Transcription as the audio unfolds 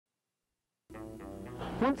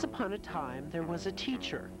Once upon a time, there was a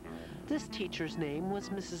teacher. This teacher's name was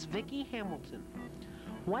Mrs. Vicki Hamilton.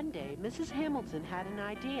 One day, Mrs. Hamilton had an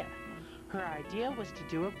idea. Her idea was to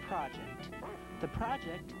do a project. The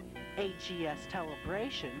project, HES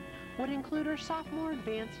Celebration, would include her sophomore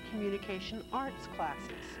advanced communication arts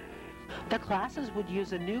classes. The classes would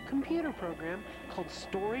use a new computer program called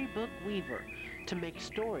Storybook Weaver to make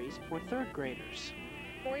stories for third graders.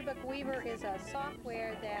 Storybook Weaver is a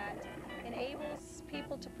software that enables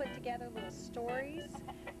people to put together little stories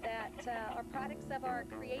that are products of our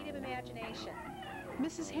creative imagination.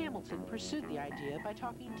 Mrs. Hamilton pursued the idea by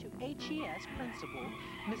talking to HES principal,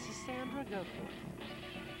 Mrs. Sandra Goforth.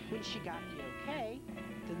 When she got the okay,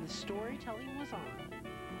 then the storytelling was on.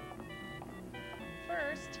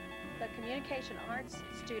 First, the communication arts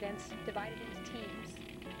students divided into teams.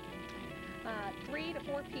 3 to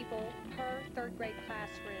 4 people per third grade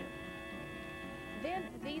classroom. Then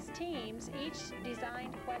these teams each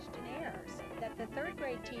designed questionnaires that the third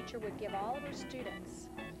grade teacher would give all of her students.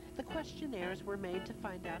 The questionnaires were made to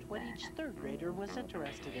find out what each third grader was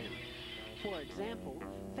interested in. For example,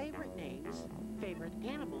 favorite names, favorite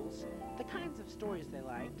animals, the kinds of stories they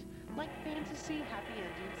liked, like fantasy, happy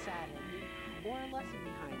ending, sad ending, or a lesson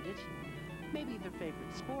behind it, maybe their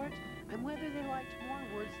favorite sport, and whether they liked more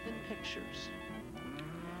words than pictures.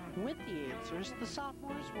 With the answers, the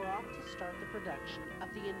sophomores were off to start the production of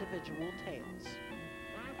the individual tales.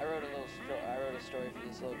 I wrote a story for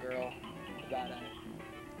this little girl about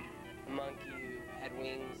a monkey who had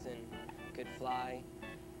wings and could fly,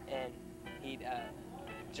 and he'd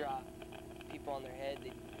drop people on their head.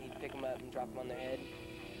 He'd pick them up and drop them on their head,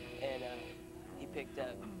 and he picked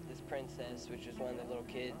up this princess, which was one of the little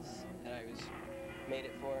kids that I made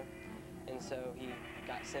it for, and so he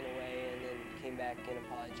got sent away and then came back and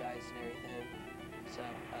apologized and everything. So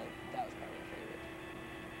that was probably my favorite.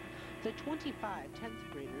 The 25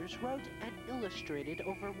 10th graders wrote and illustrated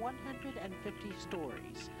over 150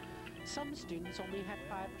 stories. Some students only had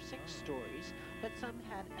 5 or 6 stories, but some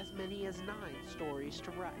had as many as 9 stories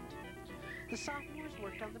to write. The sophomores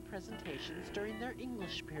worked on the presentations during their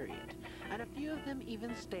English period, and a few of them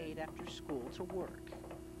even stayed after school to work.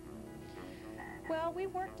 Well, we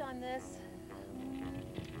worked on this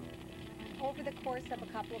over the course of a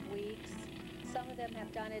couple of weeks. Some of them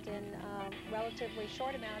have done it in a relatively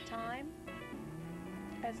short amount of time,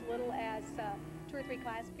 as little as 2 or 3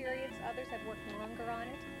 class periods. Others have worked longer on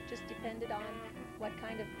it. Just depended on what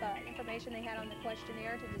kind of information they had on the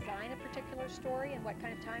questionnaire to design a particular story and what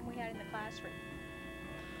kind of time we had in the classroom.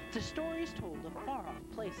 The stories told of far-off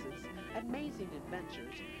places, amazing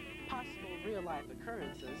adventures, possible real-life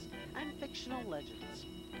occurrences, and fictional legends.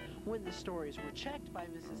 When the stories were checked by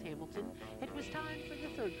Mrs. Hamilton, it was time for the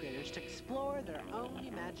third graders to explore their own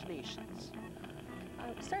imaginations.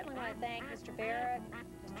 I certainly want to thank Mr. Barrett,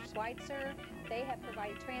 Mr. Schweitzer. They have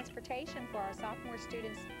provided transportation for our sophomore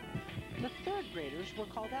students. The third graders were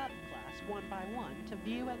called out of class one by one to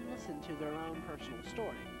view and listen to their own personal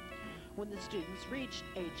story. When the students reached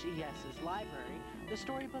HES's library, the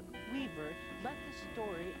Storybook Weaver let the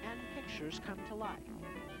story and pictures come to life.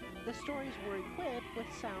 The stories were equipped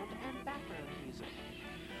with sound and background music.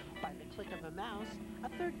 By the click of a mouse, a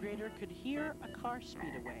third grader could hear a car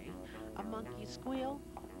speed away, a monkey squeal,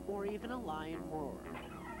 or even a lion roar.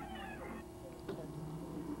 It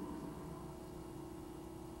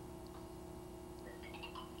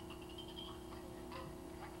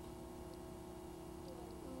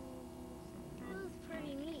was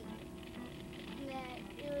pretty neat that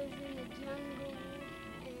it was in the jungle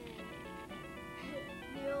and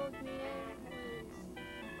the old man was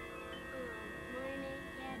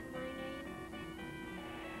my name,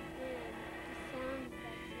 and the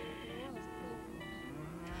sounds that was cool.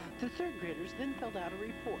 The third graders then filled out a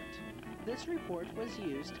report. This report was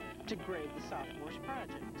used to grade the sophomores'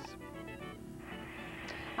 projects.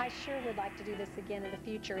 I sure would like to do this again in the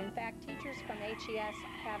future. In fact, teachers from HES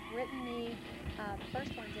have written me, the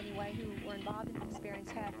first ones anyway, who were involved in the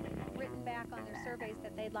experience, have written back on their surveys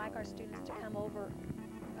that they'd like our students to come over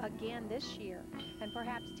again this year and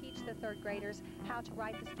perhaps teach the third graders how to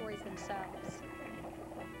write the stories themselves.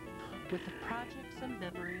 With the projects of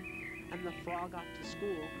memory and the frog off to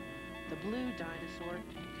school, the blue dinosaur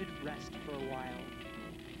could rest for a while.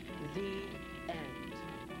 The end.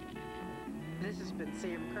 This has been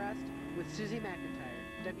Sam Crust with Suzy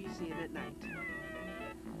McIntire, WCN at Night.